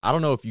I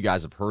don't know if you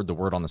guys have heard the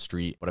word on the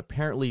street, but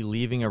apparently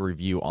leaving a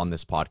review on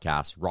this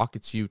podcast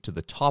rockets you to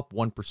the top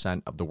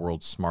 1% of the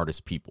world's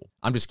smartest people.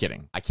 I'm just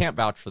kidding. I can't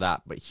vouch for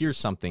that, but here's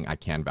something I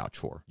can vouch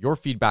for. Your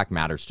feedback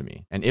matters to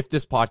me. And if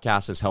this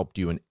podcast has helped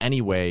you in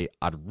any way,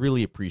 I'd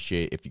really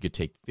appreciate if you could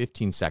take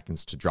 15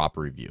 seconds to drop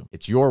a review.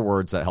 It's your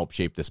words that help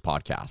shape this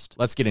podcast.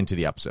 Let's get into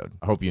the episode.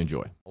 I hope you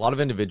enjoy. A lot of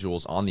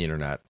individuals on the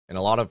internet and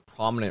a lot of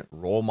prominent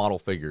role model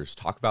figures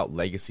talk about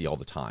legacy all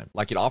the time,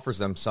 like it offers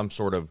them some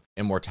sort of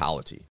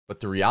immortality. But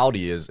the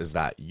reality is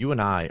that you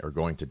and I are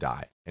going to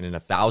die. And in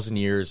 1,000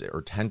 years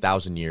or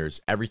 10,000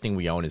 years, everything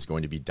we own is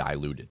going to be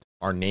diluted.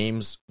 Our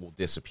names will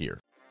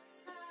disappear.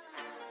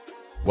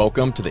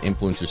 Welcome to the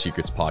Influencer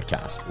Secrets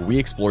Podcast, where we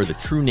explore the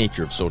true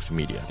nature of social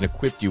media and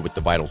equip you with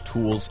the vital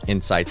tools,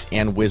 insights,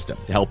 and wisdom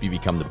to help you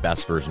become the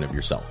best version of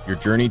yourself. Your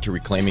journey to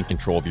reclaiming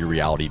control of your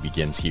reality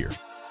begins here.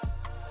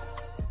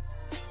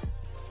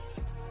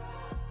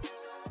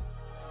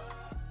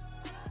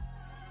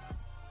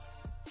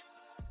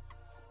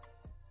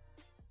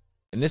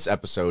 In this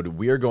episode,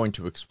 we are going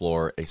to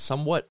explore a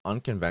somewhat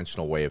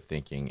unconventional way of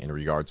thinking in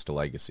regards to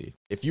legacy.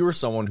 If you are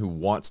someone who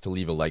wants to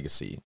leave a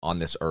legacy on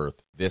this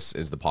earth, this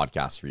is the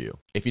podcast for you.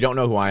 If you don't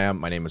know who I am,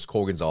 my name is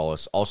Cole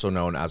Gonzalez, also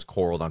known as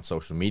Coral on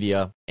social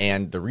media.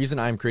 And the reason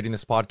I'm creating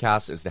this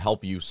podcast is to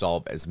help you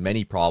solve as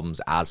many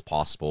problems as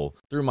possible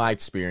through my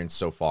experience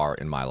so far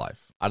in my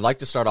life. I'd like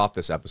to start off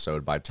this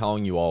episode by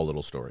telling you all a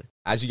little story.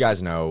 As you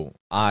guys know,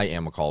 I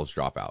am a college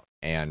dropout.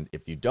 And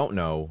if you don't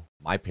know,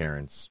 my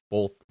parents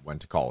both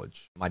went to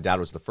college. My dad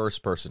was the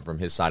first person from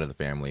his side of the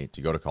family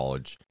to go to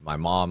college. My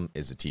mom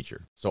is a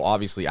teacher. So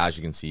obviously, as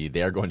you can see,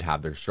 they are going to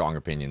have their strong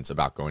opinions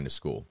about going to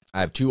school. I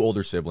have two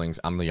older siblings.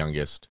 I'm the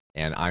youngest.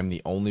 And I'm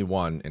the only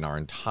one in our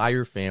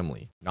entire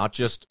family, not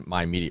just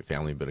my immediate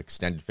family, but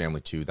extended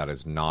family too, that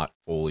has not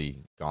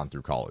fully gone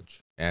through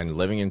college. And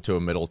living into a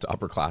middle to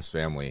upper class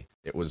family,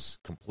 it was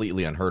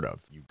completely unheard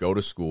of. You go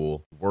to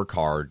school, work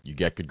hard, you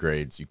get good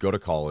grades, you go to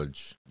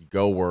college, you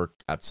go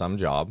work at some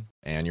job,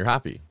 and you're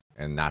happy.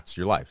 And that's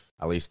your life.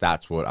 At least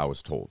that's what I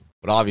was told.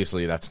 But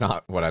obviously, that's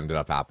not what ended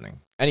up happening.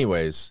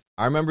 Anyways,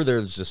 I remember there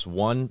was this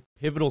one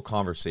pivotal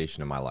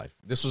conversation in my life.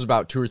 This was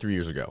about 2 or 3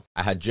 years ago.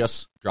 I had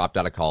just dropped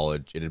out of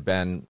college. It had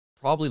been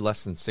probably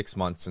less than 6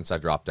 months since I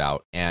dropped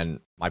out,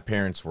 and my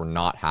parents were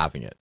not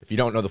having it. If you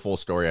don't know the full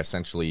story, I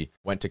essentially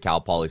went to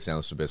Cal Poly San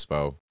Luis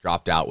Obispo,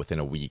 dropped out within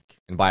a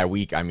week. And by a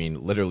week, I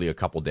mean literally a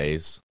couple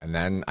days. And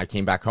then I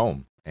came back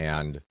home.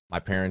 And my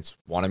parents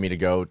wanted me to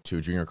go to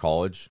a junior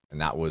college, and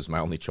that was my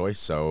only choice,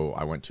 so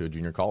I went to a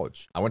junior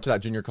college. I went to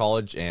that junior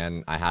college,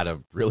 and I had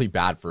a really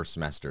bad first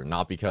semester,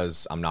 not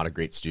because I'm not a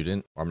great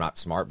student or I'm not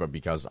smart, but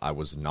because I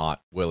was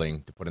not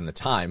willing to put in the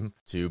time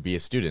to be a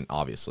student,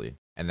 obviously.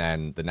 And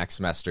then the next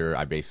semester,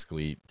 I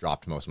basically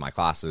dropped most of my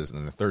classes, and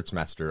then the third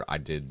semester, I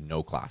did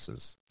no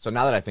classes. So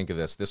now that I think of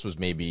this was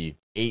maybe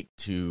 8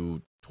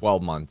 to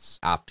 12 months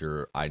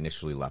after I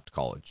initially left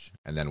college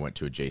and then went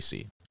to a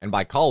JC. And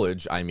by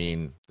college, I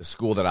mean the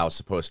school that I was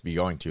supposed to be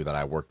going to that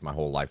I worked my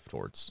whole life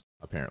towards,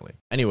 apparently.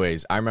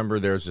 Anyways, I remember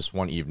there was this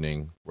one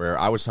evening where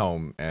I was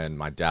home and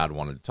my dad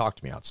wanted to talk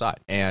to me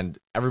outside. And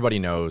everybody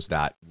knows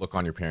that look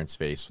on your parents'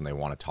 face when they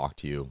want to talk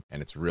to you,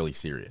 and it's really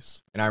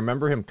serious. And I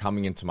remember him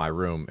coming into my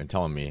room and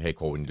telling me, "Hey,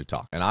 Cole, we need to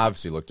talk." And I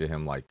obviously looked at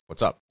him like,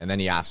 "What's up?" And then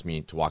he asked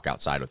me to walk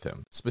outside with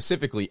him,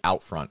 specifically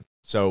out front.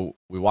 So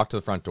we walked to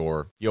the front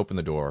door. He opened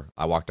the door.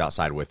 I walked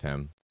outside with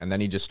him. And then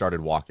he just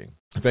started walking.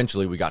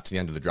 Eventually, we got to the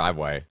end of the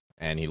driveway,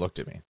 and he looked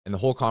at me. And the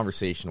whole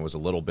conversation was a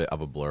little bit of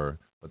a blur,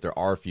 but there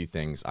are a few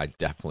things I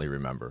definitely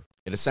remember.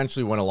 It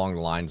essentially went along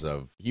the lines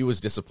of he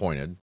was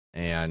disappointed,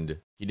 and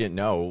he didn't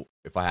know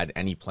if I had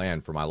any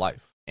plan for my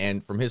life.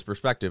 And from his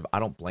perspective, I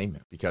don't blame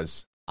him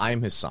because I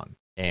am his son,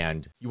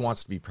 and he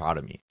wants to be proud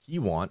of me. He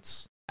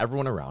wants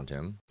everyone around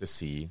him to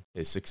see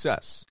his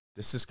success.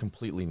 This is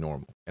completely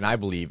normal, and I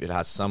believe it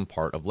has some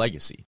part of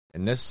legacy.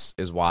 And this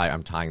is why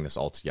I'm tying this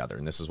all together,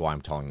 and this is why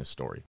I'm telling this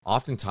story.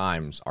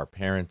 Oftentimes, our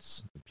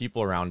parents, the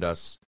people around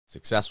us,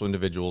 successful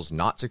individuals,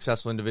 not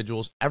successful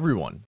individuals,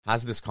 everyone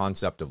has this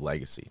concept of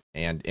legacy.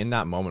 And in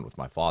that moment with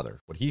my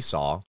father, what he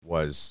saw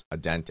was a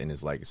dent in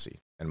his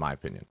legacy, in my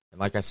opinion. And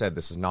like I said,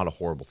 this is not a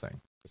horrible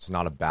thing. It's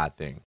not a bad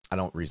thing. I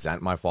don't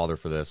resent my father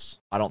for this.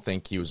 I don't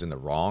think he was in the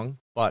wrong,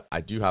 but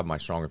I do have my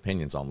strong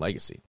opinions on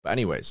legacy. But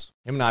anyways,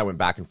 him and I went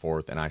back and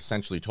forth, and I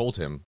essentially told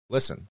him,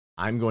 listen,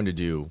 I'm going to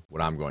do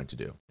what I'm going to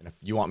do. And if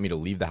you want me to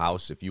leave the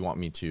house, if you want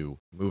me to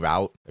move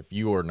out, if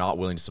you are not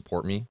willing to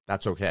support me,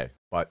 that's okay.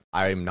 But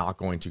I am not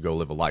going to go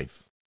live a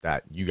life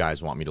that you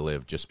guys want me to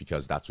live just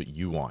because that's what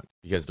you want.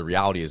 Because the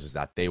reality is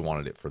that they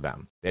wanted it for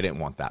them. They didn't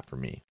want that for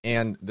me.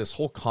 And this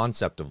whole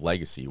concept of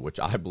legacy, which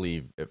I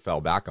believe it fell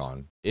back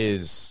on,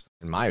 is,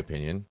 in my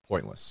opinion,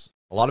 pointless.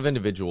 A lot of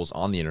individuals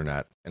on the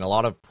internet and a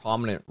lot of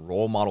prominent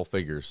role model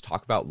figures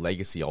talk about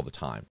legacy all the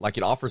time, like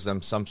it offers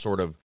them some sort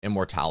of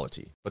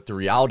immortality. But the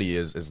reality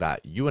is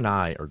that you and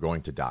I are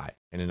going to die.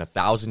 And in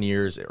 1,000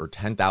 years or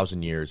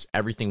 10,000 years,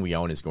 everything we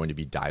own is going to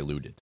be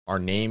diluted. Our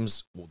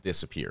names will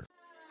disappear.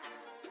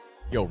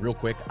 Yo, real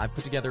quick, I've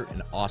put together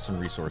an awesome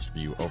resource for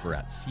you over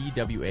at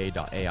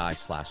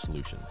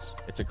cwa.ai/solutions.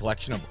 It's a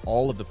collection of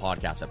all of the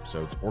podcast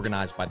episodes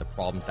organized by the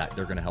problems that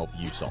they're going to help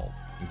you solve.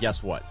 And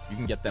guess what? You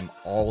can get them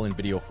all in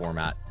video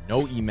format,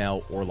 no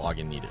email or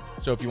login needed.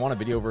 So if you want a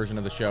video version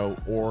of the show,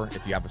 or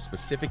if you have a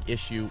specific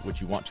issue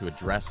which you want to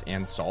address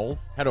and solve,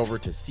 head over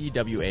to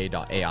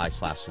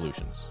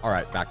cwa.ai/solutions. All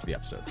right, back to the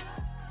episode.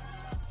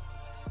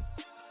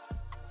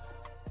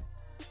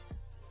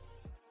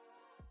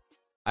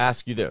 I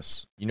ask you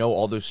this, you know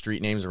all those street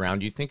names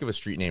around you? Think of a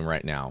street name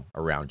right now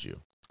around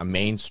you, a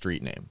main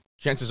street name.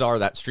 Chances are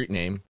that street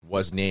name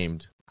was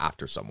named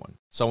after someone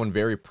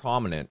very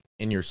prominent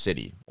in your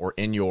city or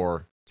in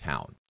your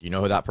town. Do you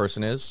know who that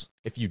person is?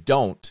 If you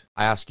don't,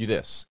 I ask you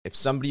this, if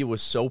somebody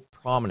was so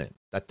prominent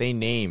that they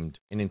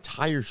named an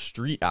entire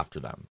street after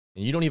them,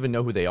 and you don't even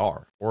know who they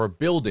are, or a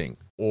building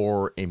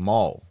or a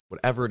mall,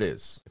 whatever it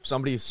is, if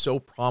somebody is so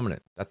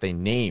prominent that they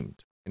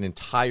named an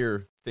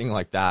entire thing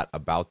like that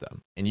about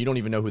them, and you don't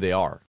even know who they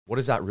are, what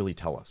does that really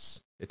tell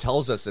us? It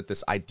tells us that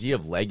this idea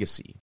of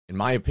legacy, in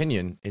my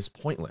opinion, is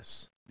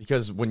pointless.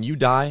 Because when you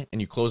die and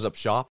you close up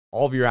shop,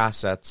 all of your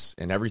assets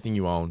and everything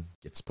you own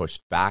gets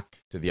pushed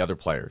back to the other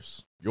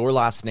players. Your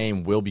last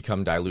name will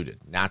become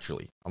diluted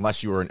naturally,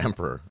 unless you are an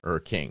emperor or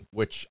a king,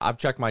 which I've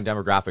checked my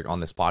demographic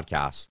on this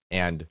podcast.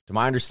 And to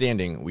my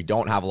understanding, we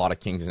don't have a lot of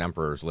kings and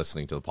emperors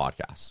listening to the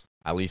podcast,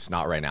 at least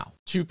not right now.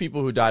 2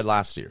 people who died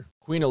last year,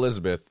 Queen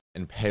Elizabeth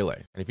and Pele.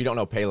 And if you don't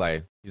know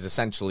Pele, he's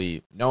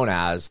essentially known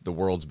as the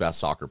world's best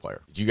soccer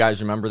player. Did you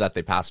guys remember that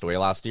they passed away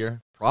last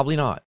year? Probably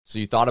not. So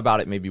you thought about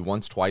it maybe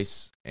once,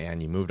 twice,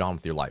 and you moved on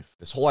with your life.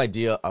 This whole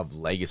idea of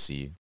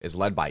legacy is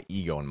led by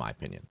ego, in my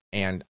opinion.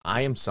 And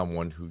I am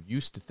someone who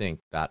used to think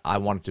that I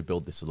wanted to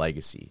build this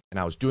legacy. And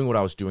I was doing what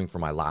I was doing for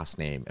my last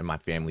name and my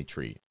family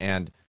tree.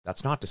 And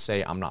that's not to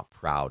say I'm not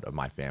proud of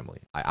my family.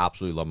 I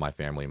absolutely love my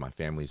family, and my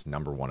family is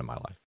number one in my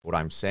life. What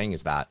I'm saying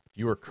is that if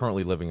you are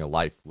currently living a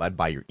life led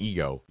by your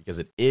ego, because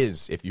it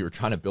is if you're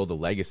trying to build a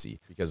legacy,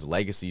 because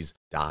legacies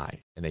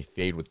die and they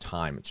fade with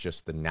time. It's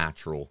just the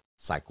natural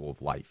cycle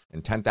of life.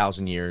 In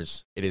 10,000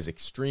 years, it is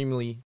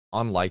extremely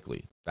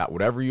unlikely that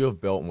whatever you have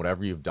built and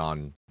whatever you've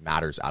done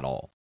matters at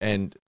all.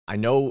 And I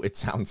know it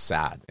sounds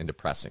sad and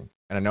depressing.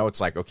 And I know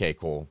it's like, okay,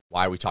 cool.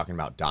 Why are we talking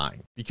about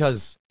dying?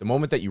 Because the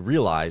moment that you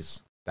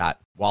realize that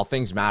while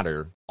things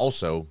matter,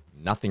 also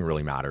nothing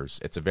really matters,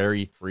 it's a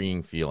very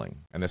freeing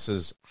feeling. And this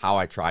is how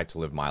I try to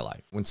live my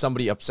life. When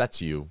somebody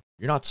upsets you,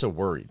 you're not so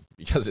worried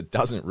because it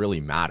doesn't really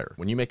matter.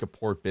 When you make a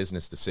poor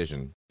business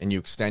decision and you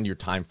extend your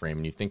time frame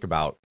and you think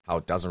about how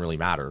it doesn't really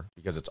matter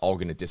because it's all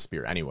going to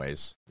disappear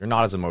anyways, you're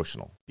not as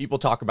emotional. People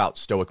talk about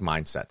stoic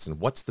mindsets and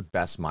what's the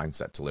best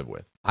mindset to live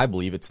with. I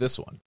believe it's this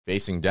one,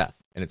 facing death.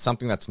 And it's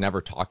something that's never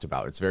talked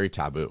about. It's very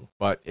taboo.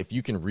 But if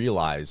you can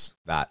realize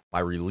that by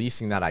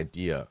releasing that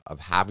idea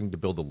of having to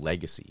build a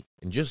legacy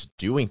and just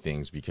doing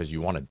things because you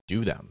want to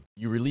do them,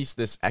 you release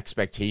this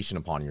expectation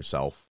upon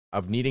yourself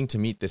of needing to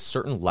meet this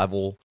certain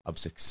level of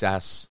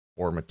success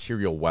or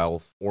material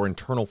wealth or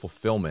internal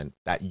fulfillment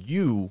that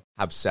you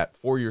have set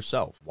for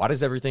yourself. Why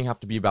does everything have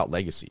to be about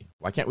legacy?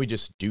 Why can't we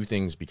just do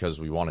things because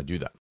we want to do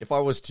them? If I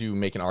was to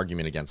make an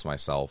argument against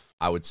myself,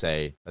 I would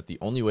say that the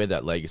only way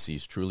that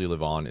legacies truly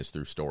live on is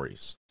through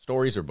stories.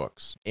 Stories or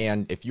books.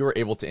 And if you are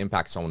able to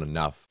impact someone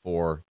enough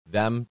for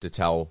them to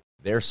tell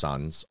their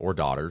sons or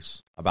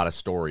daughters about a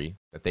story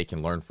that they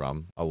can learn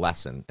from, a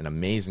lesson, an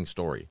amazing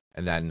story,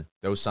 and then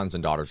those sons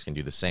and daughters can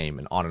do the same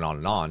and on and on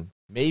and on,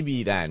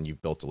 maybe then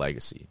you've built a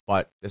legacy.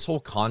 But this whole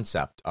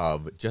concept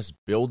of just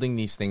building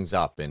these things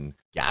up and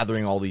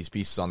gathering all these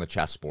pieces on the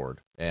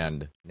chessboard,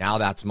 and now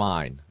that's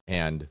mine,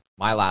 and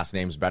my last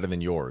name's better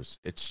than yours,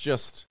 it's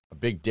just a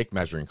big dick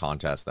measuring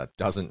contest that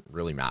doesn't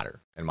really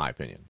matter, in my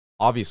opinion.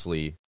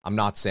 Obviously, I'm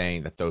not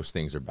saying that those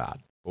things are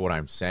bad, but what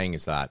I'm saying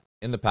is that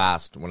in the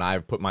past, when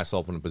I've put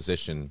myself in a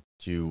position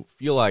to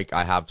feel like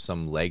I have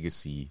some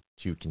legacy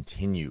to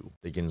continue,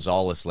 the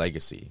Gonzalez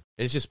legacy,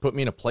 it's just put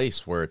me in a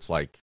place where it's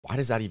like, why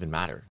does that even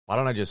matter? Why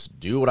don't I just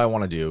do what I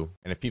want to do?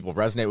 And if people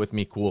resonate with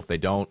me, cool. If they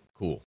don't,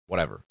 cool,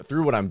 whatever. But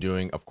through what I'm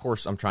doing, of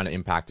course, I'm trying to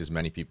impact as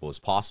many people as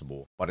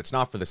possible, but it's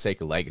not for the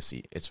sake of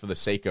legacy. It's for the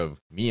sake of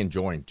me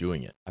enjoying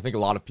doing it. I think a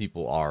lot of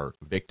people are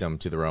victim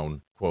to their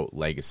own, quote,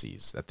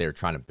 legacies that they're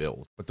trying to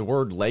build. But the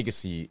word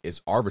legacy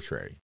is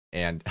arbitrary.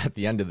 And at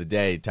the end of the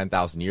day,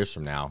 10,000 years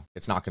from now,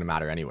 it's not going to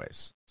matter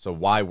anyways. So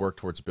why work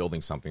towards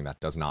building something that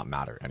does not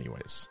matter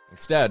anyways?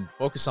 Instead,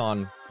 focus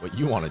on what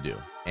you want to do.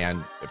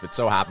 And if it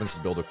so happens to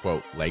build a,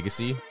 quote,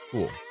 legacy,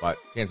 cool. But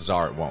chances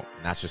are it won't.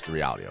 And that's just the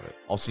reality of it.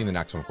 I'll see you in the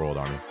next one, World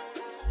Army.